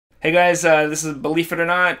Hey guys, this is Believe It or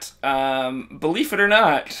Not. Believe it or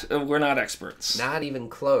not, we're not experts. Not even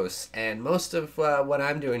close. And most of what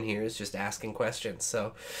I'm doing here is just asking questions.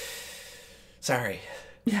 So, sorry.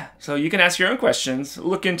 Yeah, so you can ask your own questions,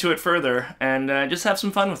 look into it further, and just have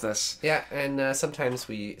some fun with us. Yeah, and sometimes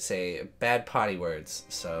we say bad potty words,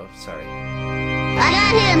 so sorry. I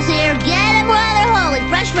got hymns here. Get him while they're holy,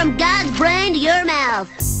 fresh from God's brain to your mouth.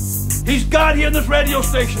 He's God here in this radio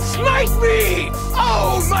station. Smite me!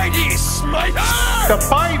 Almighty smiter! The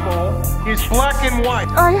Bible is black and white.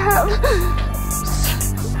 I have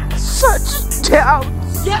such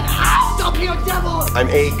doubts. Get out of here, devil! I'm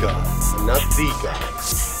a god. I'm not the god.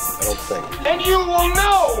 I don't think. And you will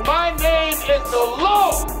know my name is the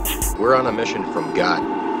Lord! We're on a mission from God.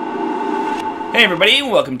 Hey everybody,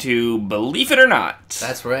 welcome to Believe It or Not.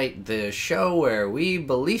 That's right, the show where we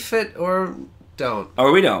believe it or don't.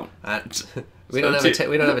 Or we don't. We don't have a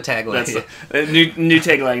tagline. That's a new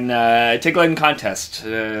tagline. Tagline contest.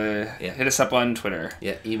 Hit us up on Twitter.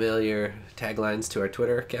 Yeah, email your taglines to our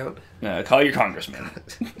Twitter account. Call your congressman.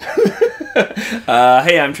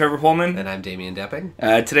 Hey, I'm Trevor Poelman. And I'm Damien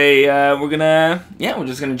Doepping. Today we're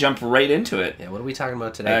just gonna jump right into it. Yeah, what are we talking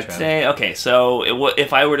about today, Trevor? Today, okay, so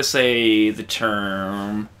if I were to say the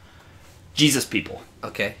term Jesus people.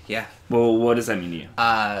 Okay, yeah. Well, what does that mean to you?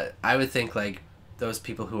 I would think like those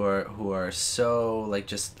people who are so like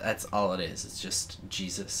just that's all it is. It's just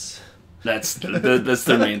Jesus. That's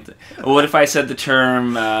the main thing. What if I said the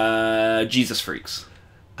term Jesus freaks?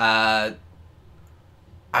 I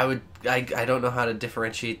don't know how to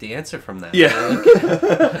differentiate the answer from that. Yeah.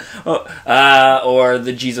 Or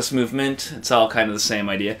the Jesus movement. It's all kind of the same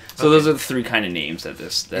idea. So those are the three kind of names that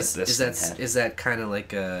this is that kind of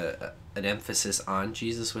like an emphasis on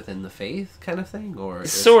Jesus within the faith kind of thing, or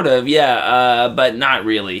sort of, yeah, but not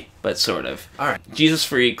really, but sort of. All right. Jesus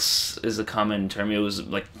freaks is a common term. It was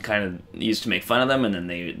like kind of used to make fun of them, and then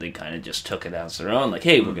they kind of just took it as their own. Like,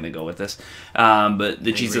 hey, we're gonna go with this. But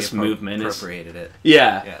the Jesus movement appropriated it.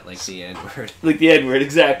 Yeah, like the N word. Like the N word,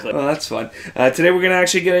 exactly. Well, that's fun. Today we're gonna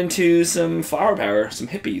actually get into some flower power, some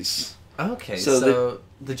hippies. Okay, so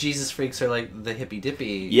the Jesus freaks are like the hippy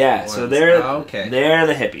dippy. Yeah, ones. so they're they're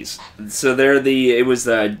the hippies. So it was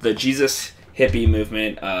the Jesus hippie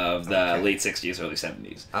movement of the late '60s, early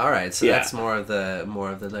 '70s. All right, so that's more of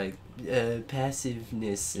the like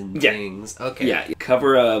passiveness and things. Okay. Yeah,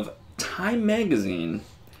 cover of Time magazine.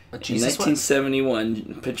 Jesus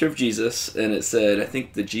 1971, picture of Jesus, and it said, I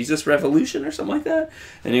think, the Jesus Revolution or something like that.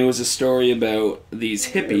 And it was a story about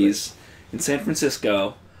these hippies in San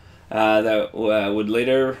Francisco that would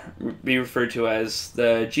later be referred to as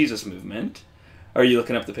the Jesus movement. Are you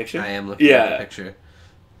looking up the picture? I am looking at the picture.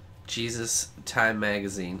 Jesus Time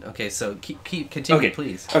magazine. Okay, so continue,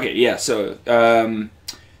 please. Okay, yeah. So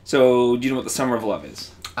do you know what the Summer of Love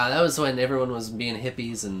is? That was when everyone was being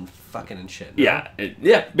hippies and fucking and shit. No?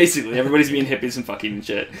 Yeah, basically everybody's being hippies and fucking and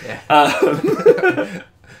shit. Yeah.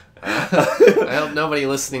 I hope nobody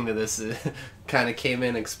listening to this kind of came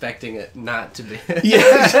in expecting it not to be.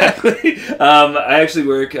 Yeah, exactly. I actually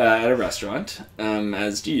work at a restaurant,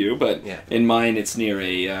 as do you, but in mine it's near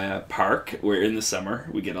a park where in the summer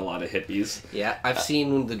we get a lot of hippies. Yeah, I've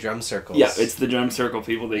seen the drum circles. Yeah, it's the drum circle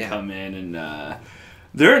people. They come in and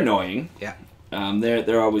they're annoying. Yeah.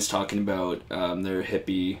 They're always talking about their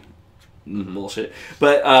hippie bullshit.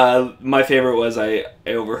 But my favorite was I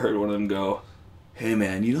overheard one of them go, "Hey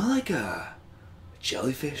man, you know like a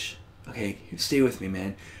jellyfish? Okay, stay with me,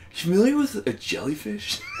 man. You familiar with a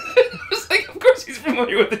jellyfish?" I was like, of course he's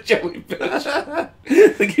familiar with a jellyfish.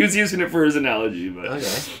 Like he was using it for his analogy, but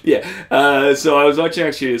yeah. So I was watching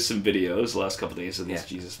actually some videos the last couple of days of these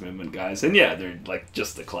Jesus movement guys, and they're like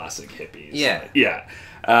just the classic hippies. Yeah. Yeah.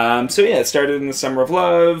 It started in the Summer of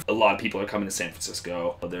Love. A lot of people are coming to San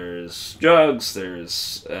Francisco. There's drugs,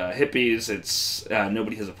 there's hippies, it's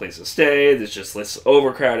nobody has a place to stay, there's just this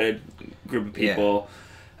overcrowded group of people.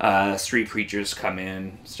 Street preachers come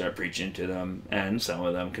in, start preaching to them, and some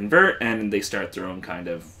of them convert, and they start their own kind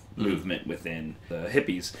of movement within the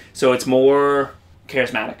hippies. So it's more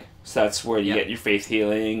charismatic. So that's where you get your faith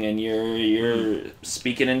healing and your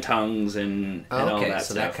speaking in tongues and all that stuff.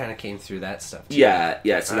 So that kind of came through that stuff too.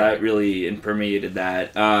 Yeah. So that really permeated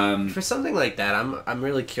that. For something like that, I'm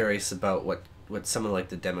really curious about what some of like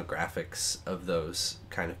the demographics of those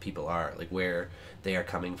kind of people are, like where they are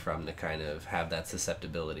coming from to kind of have that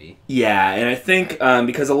susceptibility. Yeah, and I think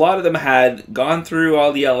because a lot of them had gone through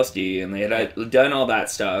all the LSD and they had done all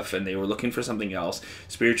that stuff and they were looking for something else.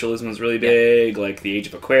 Spiritualism was really big, like the age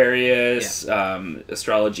of Aquarius.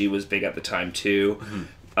 Astrology was big at the time too.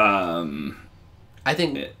 I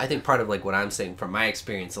think part of like what I'm saying from my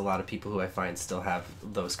experience, a lot of people who I find still have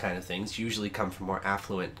those kind of things usually come from more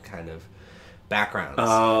affluent kind of backgrounds.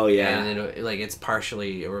 Oh yeah, and like it's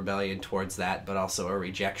partially a rebellion towards that, but also a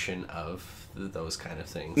rejection of those kind of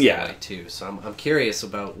things. Yeah, in a way too. So I'm curious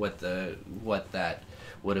about what that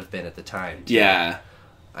would have been at the time. Too. Yeah.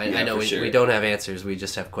 I know we don't have answers. We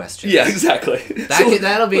just have questions. Yeah, exactly.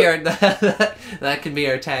 That'll be our that can be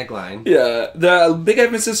our tagline. Yeah, the big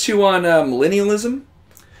emphasis too on millennialism.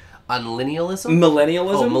 On linealism?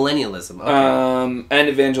 Millennialism. Oh, millennialism. Okay. And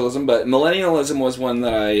evangelism, but millennialism was one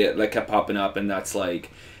that kept popping up, and that's like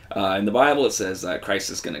in the Bible it says that Christ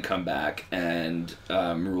is going to come back and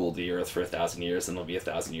rule the earth for 1,000 years, and there'll be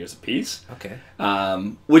 1,000 years of peace. Okay.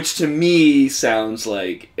 Which to me sounds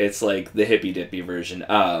like it's like the hippy dippy version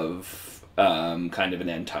of kind of an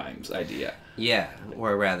end times idea. Yeah,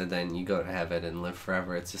 or rather than you go to heaven and live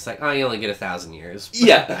forever, it's just like, oh, you only get 1,000 years.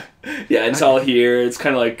 Yeah, it's all here. It's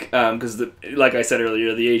kind of like because like I said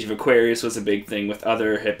earlier, the age of Aquarius was a big thing with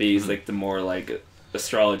other hippies, like the more like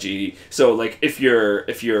astrology. So like if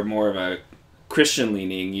you're more of a Christian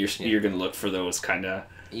leaning, you're gonna look for those kind of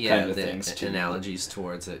things too. Analogies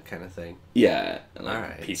towards it, kind of thing. Yeah, and like all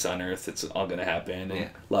right. Peace on earth, it's all gonna happen. And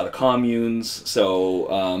a lot of communes.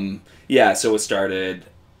 So so it started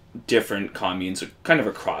different communes kind of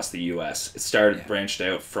across the U.S. It started branched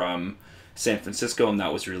out from San Francisco, and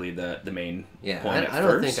that was really the main point at I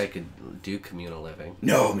don't first. think I could do communal living.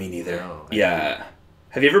 No, me neither. No, yeah.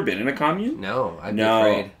 Have you ever been in a commune? No, I'd be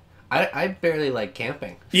afraid. I barely like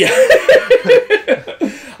camping. Yeah.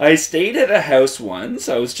 I stayed at a house once.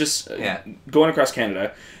 I was just going across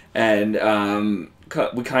Canada, and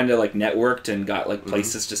we kind of like networked and got like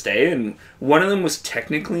places to stay, and one of them was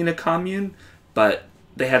technically in a commune, but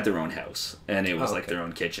they had their own house, and it was like their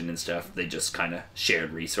own kitchen and stuff. They just kind of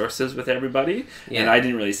shared resources with everybody, and I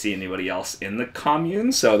didn't really see anybody else in the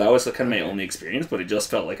commune, so that was kind of my only experience. But it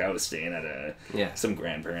just felt like I was staying at some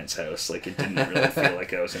grandparents' house. Like it didn't really feel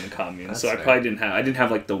like I was in a commune. So I probably didn't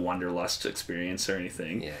have like the wanderlust experience or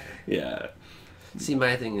anything. Yeah. See,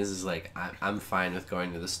 my thing is like I'm fine with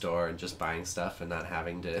going to the store and just buying stuff and not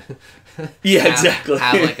having to exactly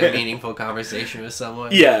have like a meaningful conversation with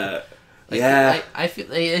someone. Like, I feel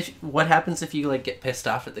like what happens if you like get pissed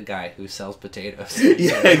off at the guy who sells potatoes?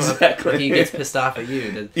 Exactly. He gets pissed off at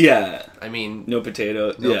you. I mean, no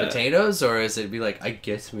potatoes, or is it be like, I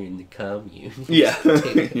guess we're in the commune?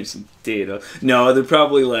 Here's some potato. No, they're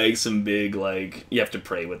probably like some big like you have to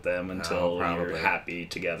pray with them until you're happy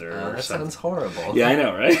together. Oh, that sounds horrible. Yeah, I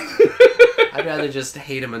know, right? I'd rather just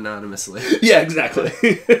hate him anonymously. Yeah, exactly.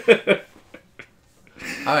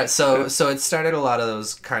 All right, so it started a lot of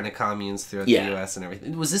those kind of communes throughout the U.S. and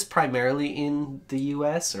everything. Was this primarily in the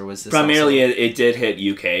U.S. or was this primarily? Also... It did hit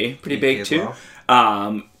UK pretty big too.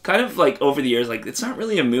 Well? Kind of like over the years, like it's not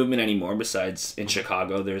really a movement anymore. Besides in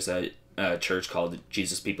Chicago, there's a church called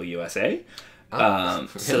Jesus People USA.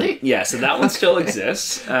 Really? So that one still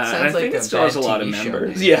exists. And I think it still has a lot of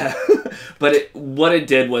members. Yeah, but what it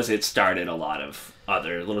did was it started a lot of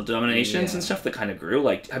other little denominations and stuff that kind of grew.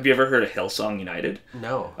 Like, have you ever heard of Hillsong United?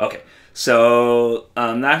 No. Okay, so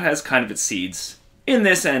that has kind of its seeds in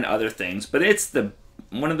this and other things, but it's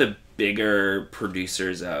one of the bigger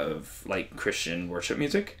producers of like Christian worship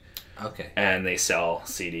music. Okay. And they sell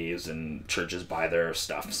CDs and churches buy their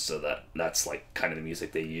stuff, so that's like kind of the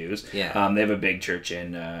music they use. Yeah. They have a big church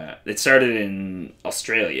it started in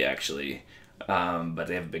Australia actually, but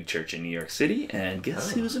they have a big church in New York City, and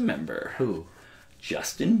guess who's a member? Who?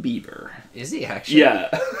 Justin Bieber. Is he actually? Yeah.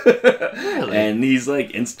 Really? And he's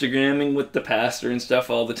like Instagramming with the pastor and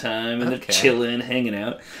stuff all the time, and they're chilling, hanging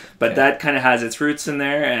out. But that kind of has its roots in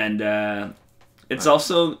there, and it's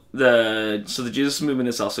also the Jesus movement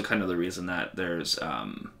is also kind of the reason that there's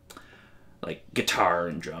like guitar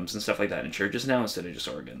and drums and stuff like that in churches now instead of just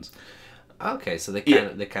organs. Okay, so they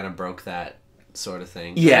kind of broke that sort of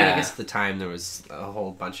thing. Yeah. I mean, I guess at the time there was a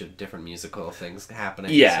whole bunch of different musical things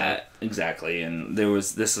happening. Yeah, exactly. And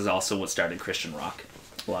this is also what started Christian rock.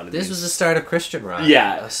 This was the start of Christian rock.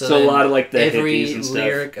 Yeah, so a lot of like the hippies and stuff.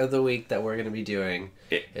 Every lyric of the week that we're going to be doing,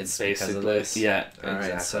 it's because of this. Yeah, all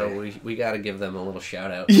exactly. Right, so we got to give them a little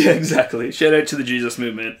shout out. Yeah, exactly. Shout out to the Jesus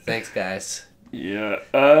movement. Thanks, guys. Yeah.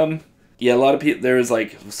 Yeah, a lot of people. There was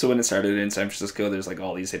like when it started in San Francisco, there's like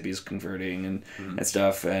all these hippies converting and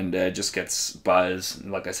stuff, and it just gets buzz.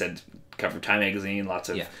 Like I said, cover Time magazine, lots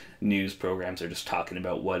of news programs are just talking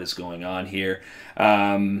about what is going on here,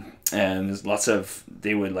 and there's lots of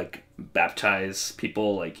they would like baptize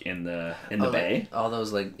people like in the bay. All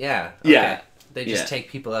those like yeah. They just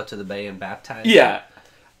take people out to the bay and baptize. Yeah,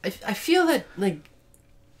 I feel that like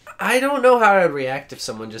I don't know how I'd react if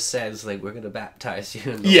someone just says, like, we're going to baptize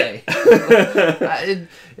you in the lake.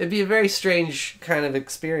 It'd be a very strange kind of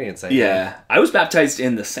experience, I think. I was baptized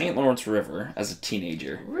in the St. Lawrence River as a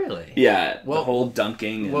teenager. Really? Yeah, the whole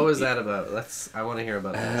dunking. What was that about? I want to hear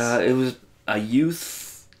about this. It was a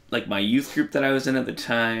youth, like my youth group that I was in at the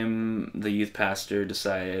time. The youth pastor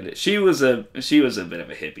decided she was a bit of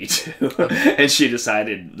a hippie too, and she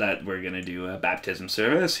decided that we're gonna do a baptism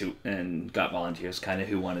service. And got volunteers kind of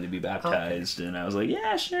who wanted to be baptized, and I was like,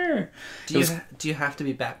 yeah, sure. Do you have to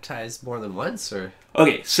be baptized more than once, or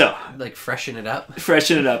okay, so like freshen it up?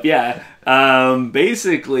 Freshen it up, yeah.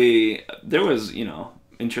 Basically, there was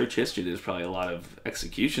in church history, there's probably a lot of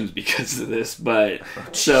executions because of this, but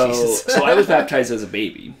so I was baptized as a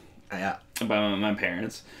baby by my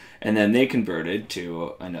parents, and then they converted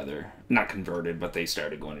to not converted, but they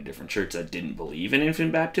started going to different church that didn't believe in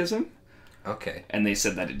infant baptism. Okay. And they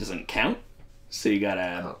said that it doesn't count, so you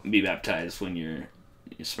gotta be baptized when you're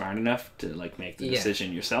smart enough to like make the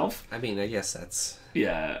decision yourself. I mean, I guess that's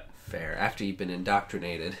fair after you've been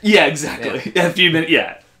indoctrinated. Yeah, exactly. After you've been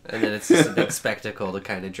And then it's just a big spectacle to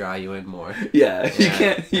kind of draw you in more. Yeah,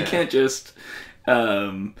 you can't just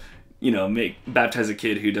baptize a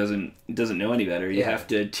kid who doesn't know any better. You have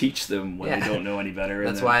to teach them when they don't know any better.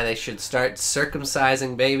 That's why they should start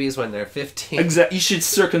circumcising babies when they're 15. Exactly. You should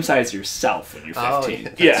circumcise yourself when you're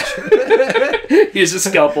 15. Yeah. Here's a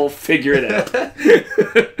scalpel, figure it out.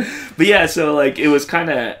 But yeah, so like it was kind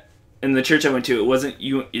of in the church I went to, it wasn't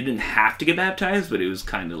you didn't have to get baptized, but it was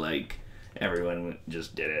kind of like everyone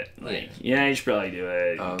just did it. Like, you should probably do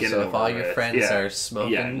it. So if all your friends are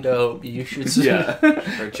smoking dope, you should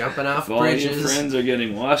or jumping off if bridges. All your friends are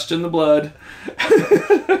getting washed in the blood.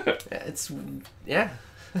 It's Yeah.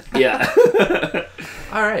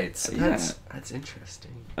 All right, so that's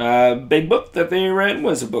interesting. Big book that they read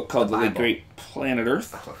was a book called The Late Great Planet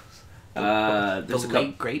Earth.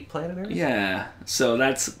 The Great Planet Earth? Yeah. So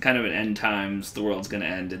that's kind of an end times, the world's going to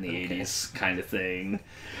end in the 80s kind of thing.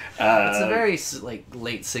 It's a very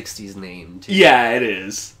late 60s name too. Yeah, it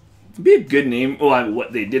is. It'd be a good name. Well,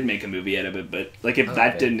 what they did make a movie out of it, but like if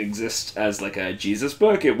that didn't exist as like a Jesus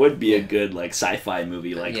book, it would be a good like sci-fi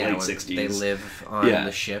movie, like late 60s. They live on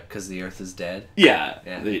the ship because the Earth is dead. Yeah.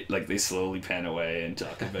 They slowly pan away and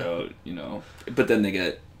talk about but then they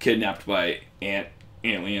get kidnapped by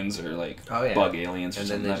aliens or like bug aliens or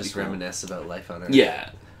something. And then they just reminisce about life on Earth.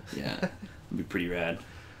 Yeah. It'd be pretty rad.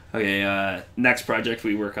 Okay, next project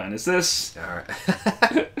we work on is this. Alright.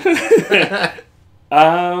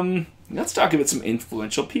 Let's talk about some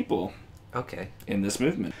influential people. Okay. In this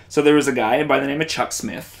movement. So there was a guy by the name of Chuck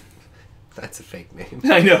Smith. That's a fake name.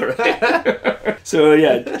 I know, right? So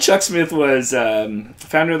yeah, Chuck Smith was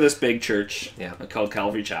founder of this big church called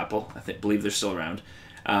Calvary Chapel. Believe they're still around.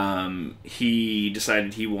 He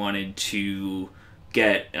decided he wanted to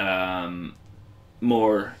get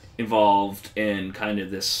more involved in kind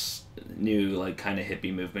of this new like kind of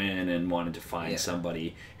hippie movement and wanted to find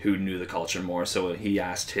somebody who knew the culture more. So he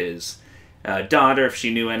asked his daughter if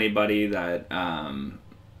she knew anybody that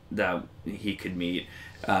that he could meet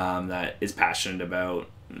that is passionate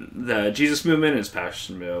about the Jesus movement, is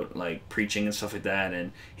passionate about like preaching and stuff like that,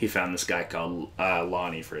 and he found this guy called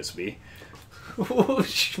Lonnie Frisbee.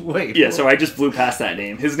 Wait. Yeah, so I just blew past that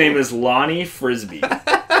name. His name is Lonnie Frisbee.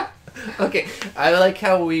 Okay, I like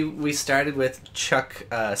how we started with Chuck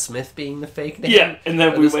Smith being the fake name. Yeah, and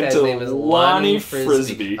then we went to Lonnie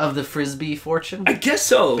Frisbee. Of the Frisbee fortune? I guess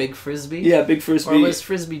so. Big Frisbee? Yeah, Big Frisbee. Or was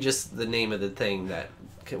Frisbee just the name of the thing that,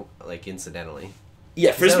 like, incidentally?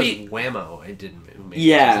 Yeah, Frisbee... That was Whammo. It didn't make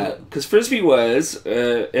yeah, because Frisbee was,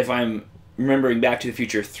 if I'm remembering Back to the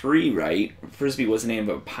Future 3 right, Frisbee was the name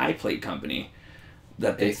of a pie plate company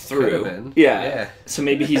that they threw. Yeah. So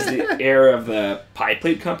maybe he's the heir of the pie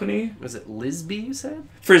plate company. Was it Lisby, you said?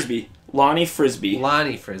 Frisbee. Lonnie Frisbee.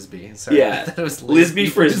 Lonnie Frisbee. Sorry, yeah. That was Lisby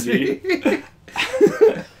Frisbee.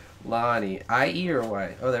 Lonnie. I-E or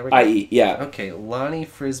Y? Oh, there we go. I-E, yeah. Okay, Lonnie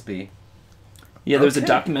Frisbee. Yeah, there's a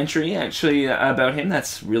documentary actually about him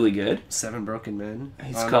that's really good. 7 Broken Men.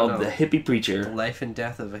 He's called The Hippie Preacher. The Life and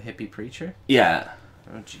Death of a Hippie Preacher? Yeah.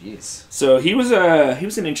 Oh, jeez. So he was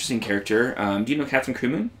an interesting character. Do you know Catherine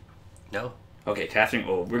Kuhlman? No. Okay, Catherine.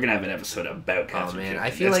 Oh, we're gonna have an episode about Catherine. Oh man, Kuhlman. I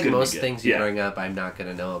feel like most things you bring up, I'm not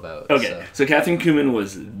gonna know about. Okay, so Catherine Kuhlman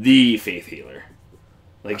was the faith healer.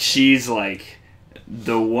 Like she's like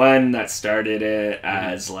the one that started it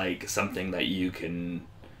as like something that you can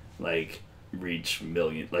like reach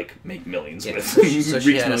make millions with. So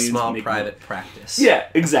she had a small private practice. Yeah,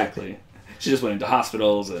 exactly. She just went into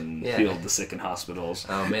hospitals and Yeah. healed the sick in hospitals.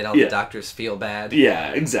 Oh, made all the doctors feel bad.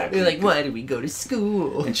 Yeah, exactly. You're like, why did we go to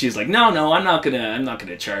school? And she's like, no, I'm not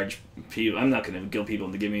gonna charge people. I'm not gonna guilt people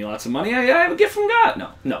into giving me lots of money. I have a gift from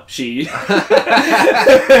God. No. She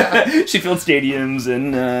she filled stadiums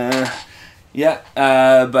and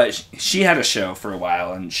but she had a show for a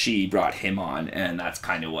while and she brought him on, and that's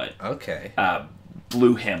kind of what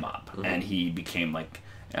blew him up, and he became like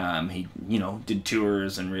he did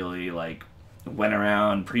tours and really like went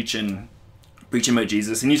around preaching about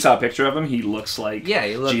Jesus. And you saw a picture of him. He looks like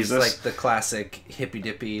he looks Jesus. like the classic hippy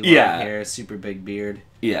dippy long hair, super big beard.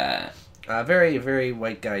 Yeah. Very, very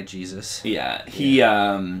white guy Jesus. Yeah. He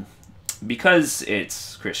because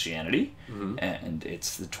it's Christianity and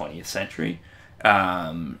it's the 20th century,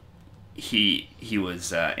 he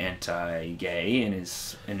was anti-gay in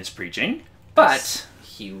his preaching, but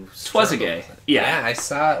he was a gay. Yeah, I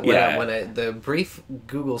saw it when the brief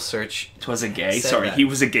Google search. Twas a gay. said Sorry, that. he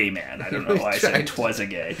was a gay man. I don't know why I said twas a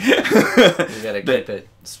gay. You gotta keep it.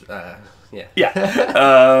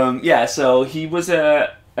 Yeah. So he was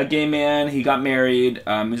a gay man. He got married.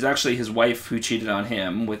 It was actually his wife who cheated on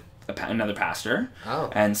him with another pastor. Oh.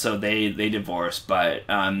 And so they divorced, but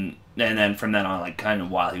and then from then on, like kind of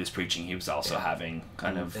while he was preaching, he was also having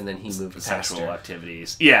kind of and then he moved sexual pastor.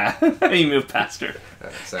 activities. Yeah, he moved pastor.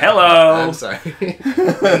 Sorry. Hello. I'm sorry. We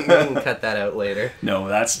can cut that out later. No,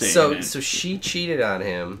 that's staying So in. she cheated on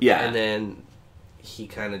him. Yeah. And then he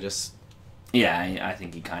kind of just. Yeah, I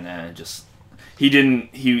think he kind of just. He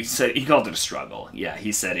didn't. He said he called it a struggle. Yeah,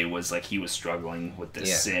 he said it was like he was struggling with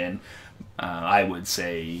this sin. I would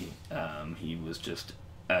say he was just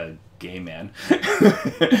a gay man.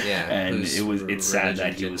 And it's sad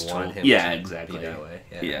that he was told. Yeah, exactly. Be that way.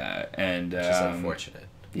 Yeah, and which is unfortunate.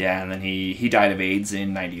 Yeah, and then he died of AIDS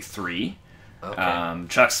in '93. Okay.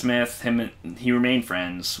 Chuck Smith, he remained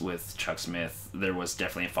friends with Chuck Smith. There was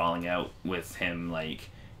definitely a falling out with him, like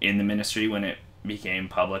in the ministry when it became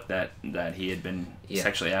public that he had been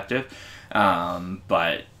sexually active.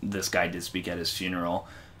 But this guy did speak at his funeral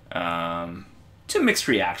to mixed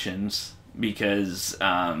reactions because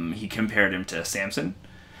he compared him to Samson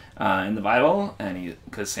in the Bible, and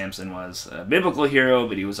because Samson was a biblical hero,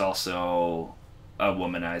 but he was also a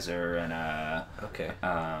womanizer and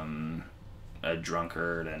a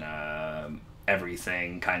drunkard and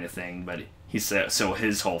everything kind of thing. But he said so.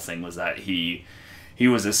 His whole thing was that he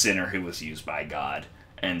was a sinner who was used by God,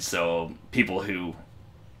 and so people who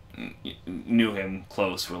knew him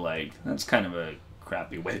close were like, "That's kind of a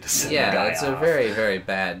crappy way to send the guy it's off." a very, very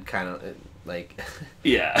bad kind of like.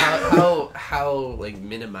 Yeah. how like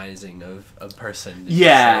minimizing of a person. To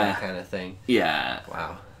Yeah. say that kind of thing. Yeah.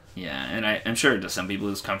 Wow. Yeah, and I'm sure to some people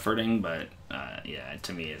it's comforting, but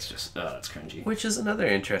to me it's just it's cringy. Which is another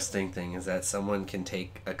interesting thing, is that someone can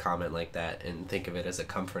take a comment like that and think of it as a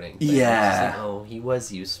comforting thing. Yeah. Like, oh, he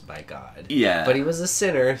was used by God. Yeah. But he was a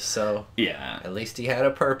sinner, so Yeah. at least he had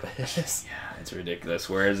a purpose. Yeah, it's ridiculous.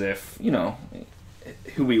 Whereas if,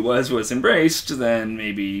 who he was embraced, then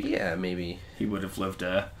maybe maybe he would have lived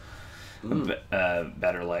a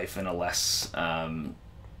better life and a less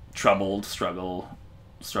troubled,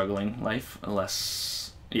 struggling life. A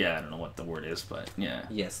less, I don't know what the word is, but yeah.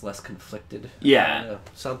 Yes, less conflicted. Yeah.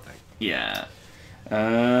 Something. Yeah.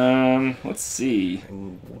 Let's see.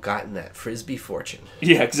 And gotten that Frisbee fortune.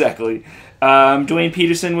 Yeah, exactly. Dwayne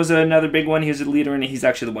Peterson was another big one. He was a leader, and he's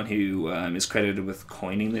actually the one who is credited with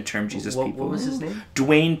coining the term Jesus people. What was his name?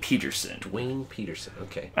 Dwayne Peterson. Dwayne Peterson.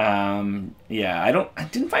 Okay. I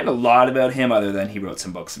didn't find a lot about him other than he wrote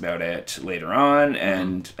some books about it later on,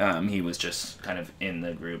 and he was just kind of in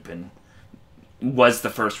the group and was the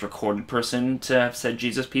first recorded person to have said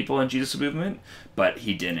Jesus people and Jesus movement, but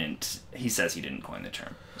he says he didn't coin the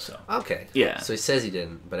term. So okay. Yeah. So he says he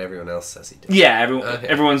didn't, but everyone else says he did. Yeah,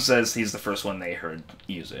 everyone says he's the first one they heard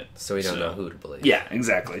use it. So we don't know who to believe. Yeah,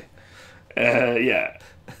 exactly. Yeah.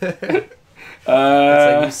 It's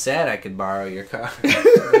like you said I could borrow your car.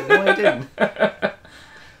 No, I didn't.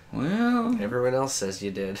 Well, everyone else says you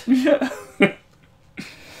did. Yeah.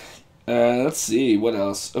 Let's see, what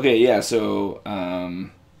else? Okay, yeah, so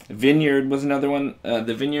Vineyard was another one.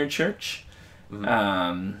 The Vineyard Church.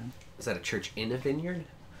 Mm-hmm. Is that a church in a vineyard?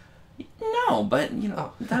 No, but,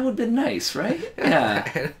 that would have been nice, right?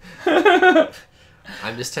 Yeah.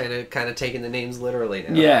 I'm just kind of taking the names literally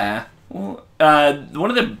now. Yeah. Well, one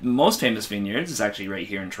of the most famous vineyards is actually right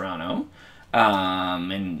here in Toronto.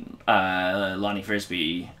 And Lonnie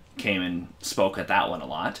Frisbee came and spoke at that one a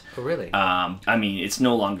lot. Oh, really? I mean, it's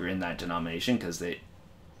no longer in that denomination because it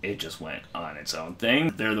just went on its own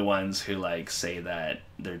thing. They're the ones who say that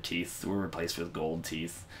their teeth were replaced with gold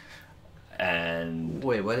teeth. And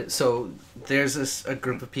Wait, what? So there's a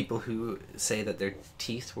group of people who say that their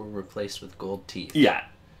teeth were replaced with gold teeth. yeah,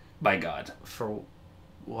 by God, For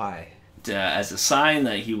why? as a sign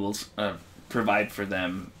that he will provide for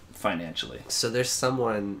them financially. So there's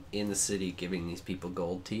someone in the city giving these people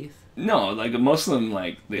gold teeth? No, like most of them,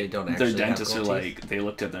 like They don't their actually have dentists are gold teeth? like, they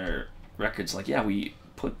looked at their records, like, yeah, we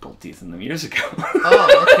put gold teeth in them years ago.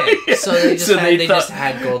 Oh, okay. So they just, just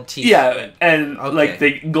had gold teeth. Yeah, and Okay. like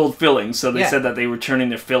they gold fillings. So they Yeah. said that they were turning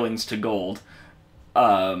their fillings to gold,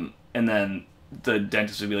 and then the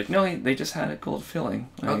dentist would be like, no, they just had a gold filling.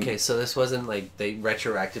 Like, Okay, so this wasn't like they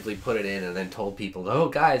retroactively put it in and then told people, oh,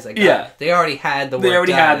 guys, I got Yeah. They already had the work they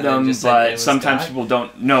already done had and then them, just said it but was sometimes done? people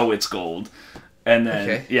don't know it's gold. And then,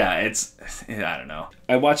 Okay. yeah, I don't know.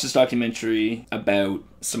 I watched this documentary about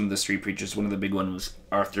some of the street preachers. One of the big ones was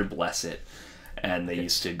Arthur Blessitt. And they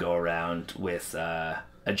used to go around with a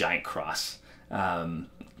giant cross,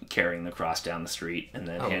 carrying the cross down the street and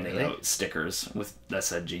then handing really? out stickers that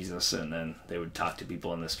said Jesus. And then they would talk to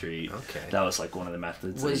people in the street. Okay. That was like one of the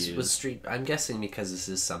methods they used. Was street... I'm guessing because this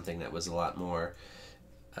is something that was a lot more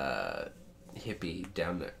hippie,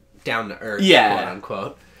 down to earth, Yeah. quote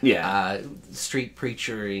unquote. Yeah. Street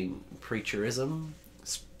preacherism?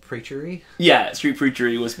 Preachery? Yeah, street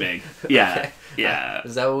preachery was big. Yeah, Okay. yeah.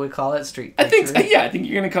 Is that what we call it? Street I think, preachery? yeah, I think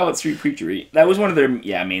you're gonna call it street preachery. That was one of their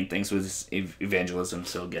main things was evangelism,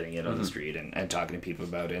 still getting it on the street and talking to people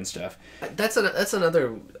about it and stuff. That's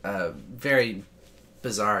another very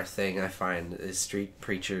bizarre thing I find is street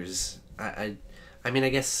preachers. I mean, I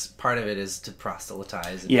guess part of it is to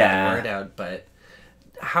proselytize and get the word out, but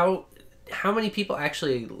how many people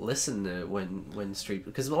actually listen to when street,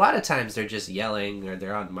 because a lot of times they're just yelling or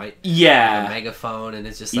they're on a megaphone and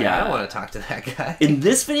it's just like, I don't want to talk to that guy. In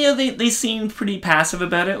this video, they seemed pretty passive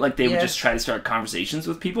about it. Like they would just try to start conversations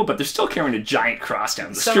with people, but they're still carrying a giant cross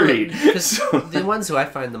down the street. Because the ones who I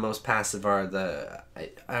find the most passive are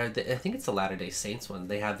I think it's the Latter-day Saints one.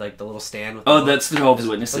 They have like the little stand with That's the Jehovah's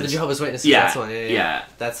Witnesses. the Jehovah's Witnesses. Yeah, That's the one. yeah.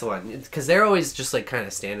 That's the one. Because they're always just like kind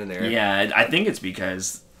of standing there. Yeah, I think it's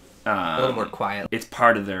because A little more quiet. it's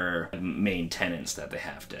part of their main tenets that they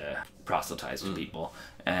have to proselytize to people,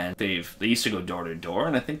 and they used to go door to door,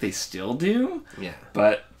 and I think they still do. Yeah.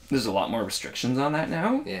 But there's a lot more restrictions on that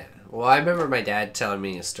now. Yeah. Well, I remember my dad telling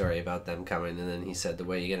me a story about them coming, and then he said the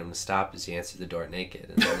way you get them to stop is you answer the door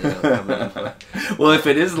naked, and then they don't come in. Well, if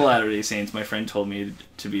it is the Latter-day Saints, my friend told me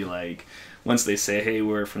to be like, once they say, hey,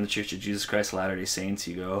 we're from the Church of Jesus Christ Latter-day Saints,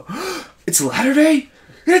 you go, it's Latter-day?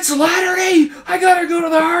 It's Latter-day! I gotta go to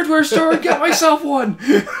the hardware store and get myself one!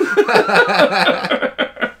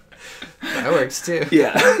 That works too.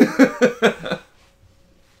 Yeah.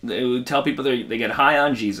 They would tell people they get high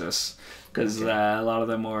on Jesus, because a lot of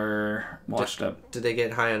them were washed up. Do they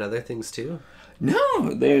get high on other things too?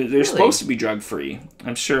 No, they're supposed to be drug free.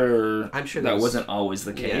 I'm sure that wasn't always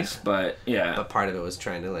the case, but yeah. But part of it was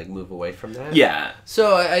trying to like move away from that. Yeah.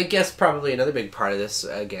 So I guess probably another big part of this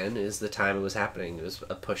again is the time it was happening. It was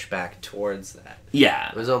a pushback towards that. Yeah.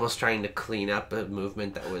 It was almost trying to clean up a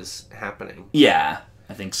movement that was happening. Yeah,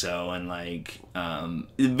 I think so, and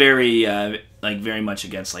very much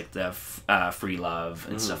against like the free love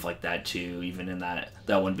and stuff like that too. Even in that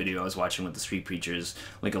one video I was watching with the street preachers,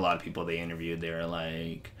 like a lot of people they interviewed, they were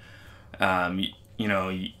like,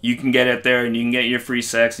 you can get it there and you can get your free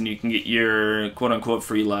sex and you can get your quote unquote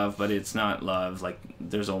free love, but it's not love. Like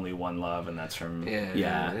there's only one love, and that's from and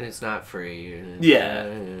it's not free.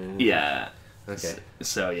 Yeah. Okay.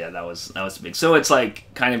 So yeah, that was big. So it's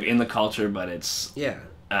like kind of in the culture, but it's Yeah.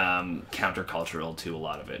 Countercultural to a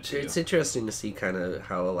lot of it too. It's interesting to see kind of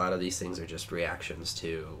how a lot of these things are just reactions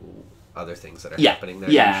to other things that are Yeah. happening.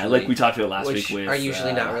 That Yeah, usually, like we talked about last which week with are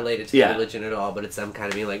usually not related to religion at all, but it's them kind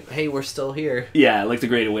of being like, "Hey, we're still here." Yeah, like the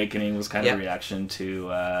Great Awakening was kind of a reaction to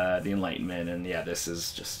the Enlightenment, and this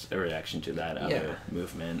is just a reaction to that other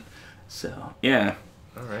movement. So yeah.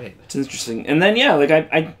 All right. It's interesting. And then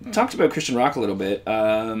I talked about Christian rock a little bit.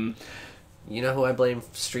 You know who I blame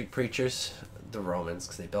street preachers? The Romans,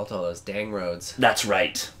 because they built all those dang roads. That's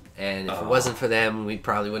right. And if it wasn't for them, we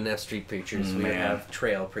probably wouldn't have street preachers. We would Yeah. have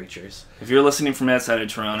trail preachers. If you're listening from outside of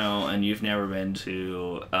Toronto and you've never been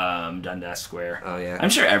to Dundas Square, Oh, yeah. I'm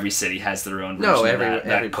sure every city has their own version No, of every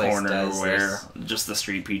that place corner does. where There's- just the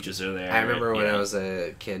street preachers are there. I remember when I was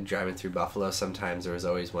a kid driving through Buffalo, sometimes there was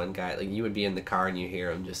always one guy, like you would be in the car and you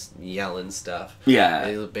hear him just yelling stuff. Yeah.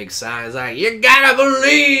 And the big signs like, "You gotta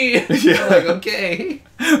believe!" Yeah. I'm like, okay.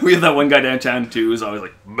 We had that one guy downtown too who's always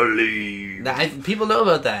like, believe. People know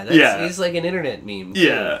about that. He's like an internet meme. too.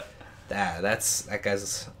 Yeah. That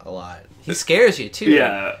guy's a lot. He scares you too.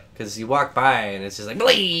 Yeah. Because you walk by and it's just like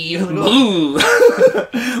bleep. Blue.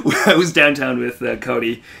 I was downtown with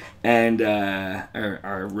Cody and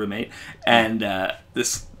our roommate, and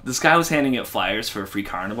this guy was handing out flyers for a free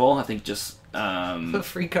carnival. I think just A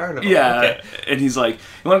free carnival. yeah. Okay. And he's like,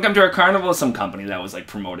 "You want to come to our carnival?" Some company that was like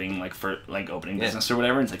promoting like for like opening business or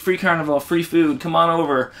whatever. And it's like free carnival, free food. Come on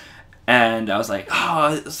over. And I was like,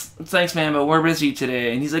 "Oh, thanks, man, but we're busy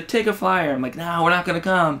today." And he's like, "Take a flyer." I'm like, "No, we're not gonna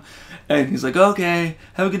come." And he's like, "Okay,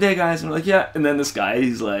 have a good day, guys." And we're like, "Yeah." And then this guy,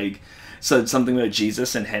 he's like, said something about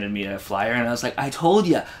Jesus and handed me a flyer, and I was like, "I told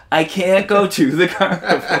you, I can't go to the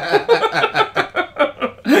carnival."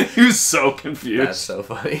 He was so confused. That's so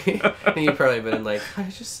funny. And you probably been like,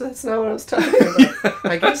 that's not what I was talking about.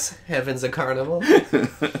 I guess heaven's a carnival. You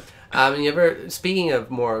ever, speaking of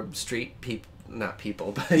more street people, not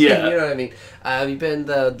people, but you know what I mean. You've been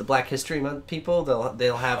the Black History Month people.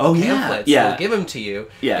 They'll have pamphlets. They'll give them to you,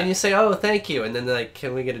 and you say, "Oh, thank you," and then they're like,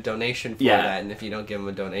 "Can we get a donation for that?" And if you don't give them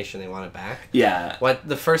a donation, they want it back. Yeah.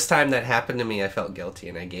 The first time that happened to me, I felt guilty,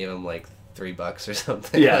 and I gave them like $3 or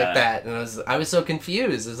something like that, and I was so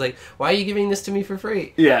confused. I was like, "Why are you giving this to me for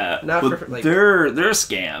free?" Yeah, not for like they're a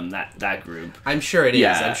scam. That group. I'm sure it is.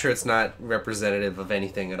 I'm sure it's not representative of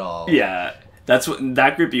anything at all. Yeah. That's what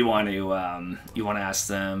that group you want to ask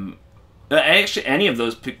them. Actually, any of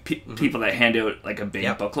those people that hand out like a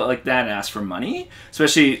big booklet like that and ask for money,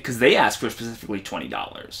 especially because they ask for specifically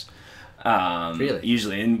 $20. Really?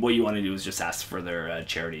 Usually, and what you want to do is just ask for their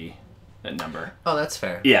charity number. Oh, that's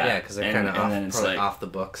fair. Yeah, because they're kind of off the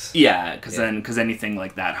books. Yeah, because anything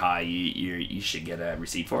like that high, you should get a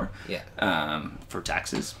receipt for. Yeah. For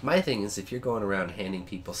taxes. My thing is, if you're going around handing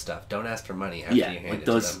people stuff, don't ask for money after you hand it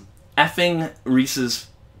to them. Effing Reese's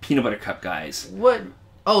peanut butter cup guys. What?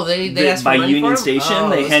 Oh, they ask for by money Union for Station. Oh,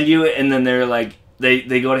 they hand you it, and then they're like,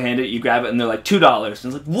 they go to hand it, you grab it, and they're like $2. And it's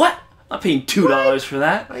like, what? I'm not paying $2 for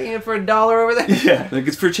that. I'm paying for $1 over there. Yeah, like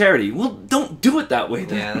it's for charity. Well, don't do it that way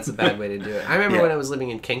then. Yeah, that's a bad way to do it. I remember when I was living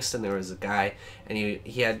in Kingston, there was a guy, and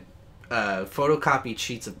he had photocopied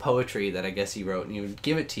sheets of poetry that I guess he wrote, and he would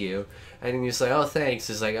give it to you, and he was like, "Oh, thanks."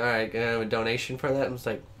 He's like, "All right, can I have a donation for that?" And I was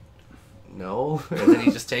like, "No," and then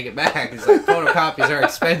he just take it back. He's like, "Photocopies are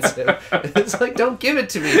expensive." It's like, don't give it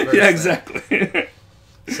to me first. Yeah, exactly.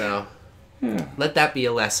 So, let that be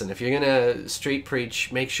a lesson. If you're gonna street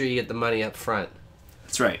preach, make sure you get the money up front.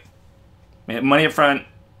 That's right. Money up front.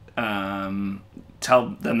 Tell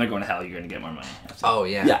them they're going to hell. You're going to get more money. Oh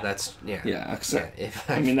yeah, that's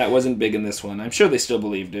I mean, that wasn't big in this one. I'm sure they still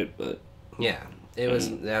believed it, but it was.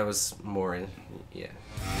 That was more.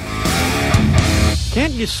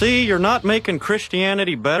 Can't you see you're not making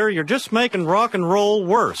Christianity better? You're just making rock and roll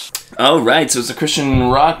worse. All right, so it's a Christian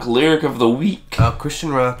rock lyric of the week.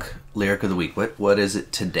 Christian rock lyric of the week. What is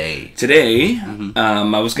it today? Today,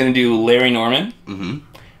 I was going to do Larry Norman, and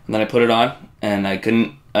then I put it on, and I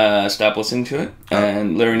couldn't stop listening to it.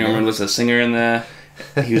 And Larry Norman was a singer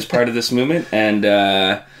he was part of this movement, and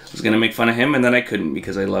I was going to make fun of him, and then I couldn't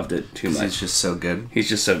because I loved it too much. He's just so good. He's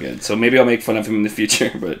just so good. So maybe I'll make fun of him in the future,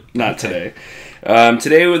 but not today.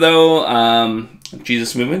 Today, though,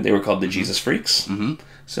 Jesus Movement, they were called the Jesus Freaks.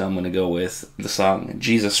 So I'm going to go with the song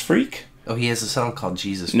Jesus Freak. Oh, he has a song called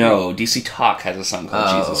Jesus Freak? No, DC Talk has a song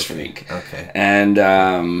called Jesus Freak. Okay. And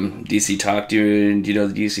DC Talk, do you know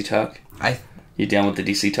the DC Talk? You down with the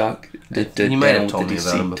DC Talk? You might have told me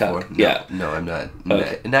about him before. No, I'm not.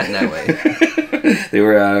 Okay. Not in that way. They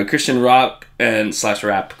were a Christian rock and /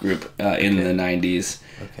 rap group in the 90s.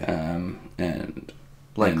 Okay.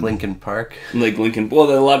 Like Linkin Park? Like Linkin...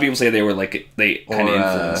 Well, a lot of people say they were like... They kind of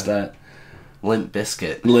influenced that. Limp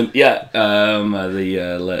Bizkit.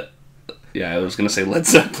 I was going to say Led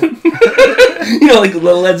Zeppelin. Like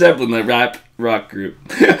Led Zeppelin, the rap rock group.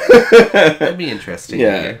 That'd be interesting.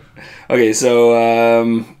 Yeah. Okay,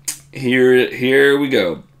 so here we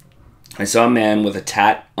go. I saw a man with a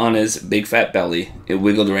tat on his big fat belly. It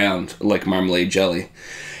wiggled around like marmalade jelly.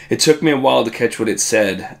 It took me a while to catch what it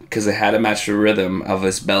said, because I had to match the rhythm of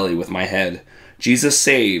his belly with my head. Jesus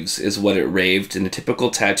saves is what it raved in a typical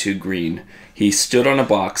tattoo green. He stood on a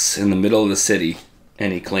box in the middle of the city,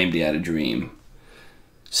 and he claimed he had a dream.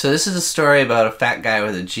 So this is a story about a fat guy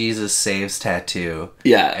with a Jesus Saves tattoo.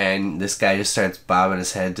 Yeah. And this guy just starts bobbing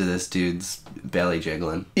his head to this dude's belly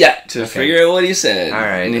jiggling. Yeah, to figure out what he said. All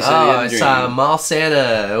right. And he said I saw Mall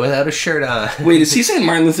Santa without a shirt on. Wait, is he saying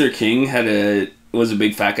Martin Luther King was a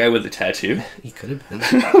big fat guy with a tattoo? He could have been.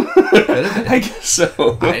 I guess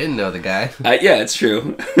so. I didn't know the guy. Yeah, it's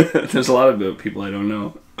true. There's a lot of people I don't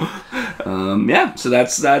know. So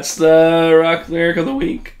that's the rock lyric of the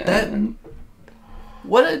week.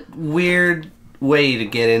 What a weird way to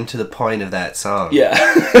get into the point of that song.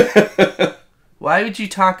 Yeah. Why would you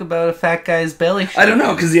talk about a fat guy's belly? I don't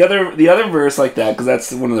know, because the other verse like that, because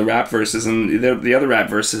that's one of the rap verses, and the other rap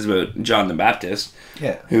verse is about John the Baptist,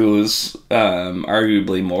 who's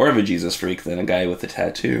arguably more of a Jesus freak than a guy with a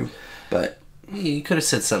tattoo. But you could have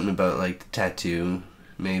said something about like the tattoo,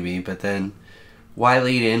 maybe, but then why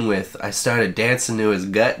lead in with "I started dancing to his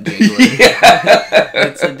gut jiggling"?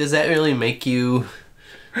 It's like, does that really make you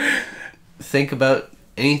think about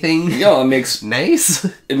anything? It makes nice.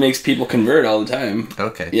 It makes people convert all the time.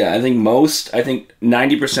 Okay. Yeah, I think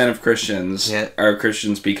 90% of Christians are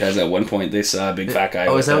Christians because at one point they saw a big fat guy.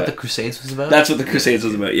 Oh, is that what the Crusades was about? That's what the Crusades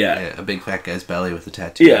was about. Yeah. A big fat guy's belly with a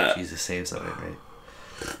tattoo. Yeah. Jesus saves on it, right?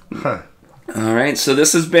 Huh. All right, so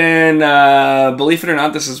this has been, believe it or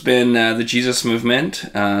not, this has been the Jesus movement.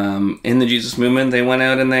 In the Jesus movement, they went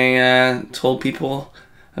out and they told people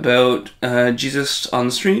about Jesus on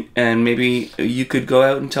the street, and maybe you could go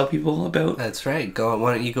out and tell people about... That's right.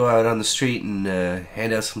 Why don't you go out on the street and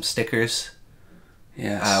hand out some stickers?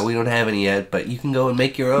 Yes. We don't have any yet, but you can go and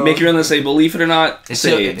make your own. Make your own that say, believe it or not,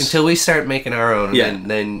 saves. Until we start making our own,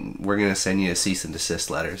 and then we're going to send you a cease and desist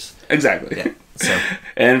letters. Exactly. Yeah. So.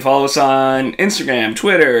 And follow us on Instagram,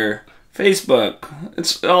 Twitter, Facebook.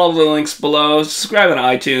 It's all the links below. Subscribe on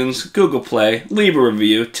iTunes, Google Play, leave a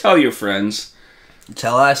review, tell your friends.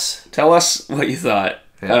 Tell us what you thought.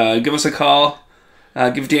 Yeah. Give us a call.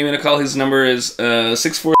 Give Damien a call. His number is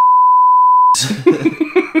 64.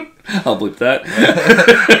 I'll bleep that.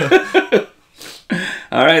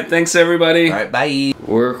 All right, thanks everybody. All right, bye.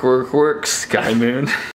 Work, Sky Moon.